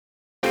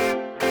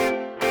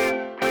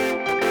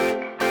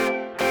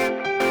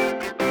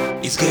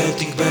It's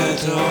getting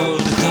better all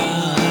the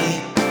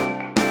time.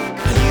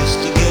 I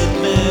used to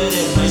get mad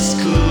at my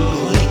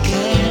school. I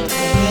can't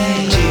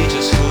complain.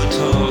 Teachers who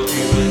taught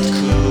me with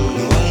cool.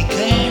 No, I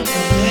can't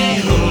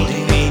complain.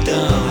 Holding me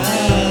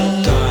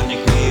down,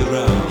 turning me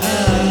around,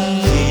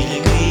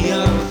 filling me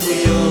up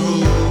with your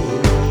rules.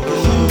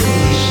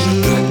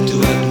 Got to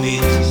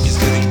admit, it's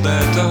getting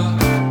better,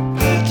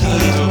 a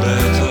little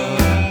better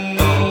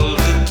all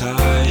the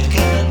time. It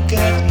can't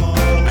get more.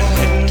 I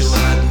had to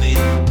admit,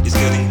 it's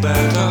getting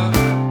better.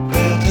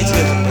 It's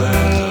getting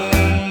better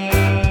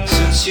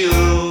since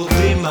you'll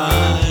be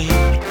mine.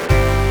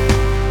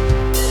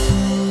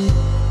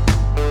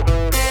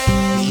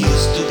 We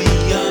used to be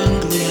young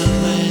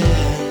men,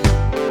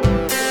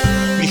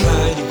 we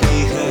hiding we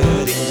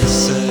head in the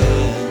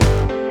sand.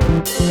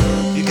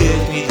 You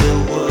gave me the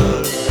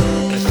world,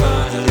 I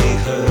finally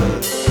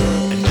heard.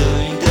 I'm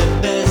doing the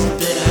best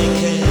that I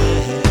can.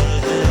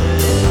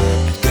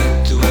 I've got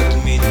to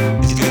admit,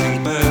 it's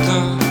getting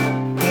better,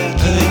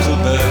 a little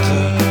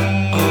better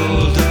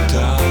all the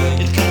time.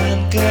 It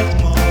can't get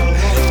more. I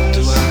have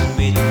to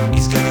admit,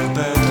 it's getting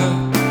better.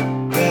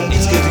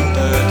 It's getting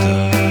better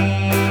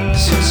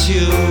since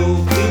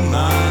you've been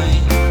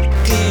mine.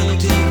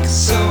 Getting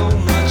so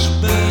much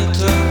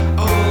better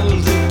all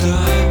the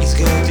time. It's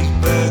getting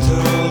better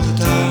all the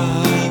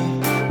time.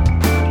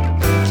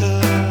 Better,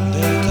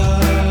 better,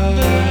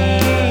 better.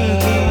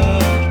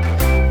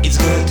 It's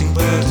getting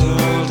better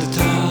all the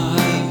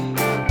time.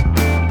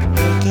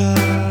 Better,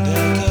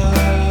 better,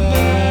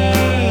 better.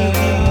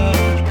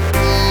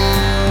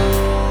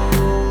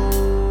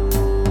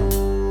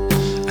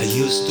 I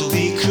used to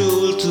be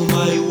cruel to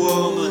my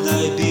woman.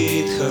 I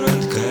beat her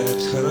and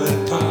kept her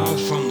apart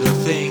from the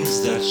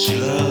things that she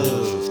loved.